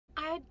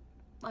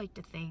like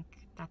to think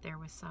that there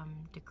was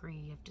some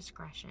degree of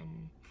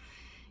discretion,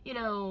 you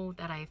know,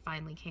 that I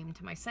finally came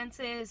to my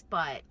senses,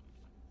 but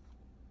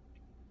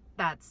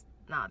that's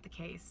not the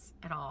case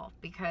at all,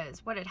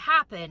 because what had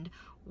happened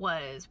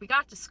was we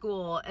got to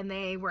school and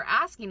they were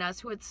asking us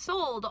who had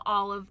sold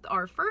all of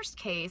our first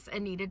case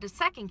and needed a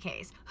second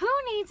case. Who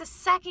needs a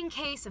second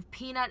case of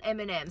peanut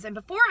M&Ms? And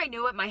before I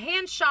knew it, my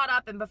hand shot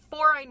up, and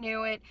before I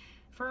knew it,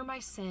 for my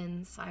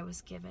sins, I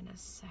was given a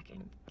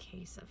second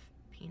case of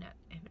peanut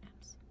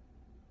M&Ms.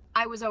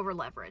 I was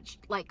over-leveraged,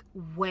 like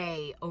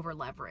way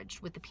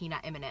over-leveraged with the peanut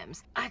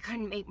M&Ms. I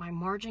couldn't make my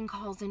margin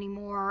calls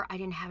anymore. I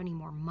didn't have any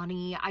more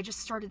money. I just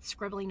started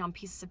scribbling on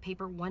pieces of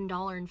paper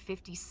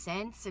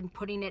 $1.50 and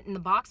putting it in the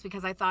box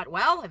because I thought,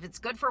 well, if it's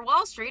good for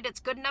Wall Street, it's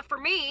good enough for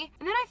me.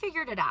 And then I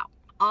figured it out.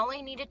 All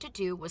I needed to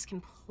do was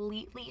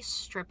completely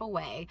strip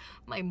away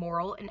my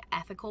moral and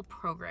ethical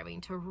programming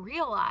to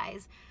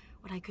realize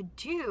what I could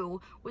do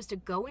was to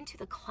go into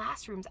the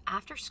classrooms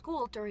after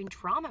school during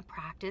drama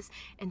practice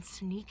and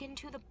sneak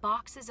into the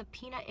boxes of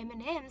peanut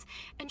M&Ms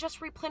and just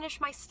replenish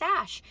my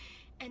stash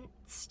and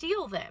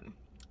steal them.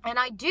 And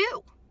I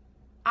do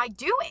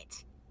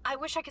it. I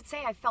wish I could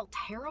say I felt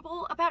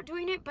terrible about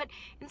doing it, but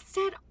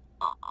instead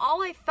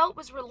all I felt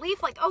was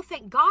relief, like, oh,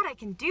 thank God I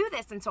can do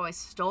this. And so I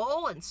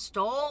stole and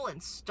stole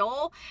and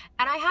stole,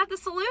 and I had the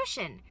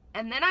solution,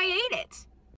 and then I ate it.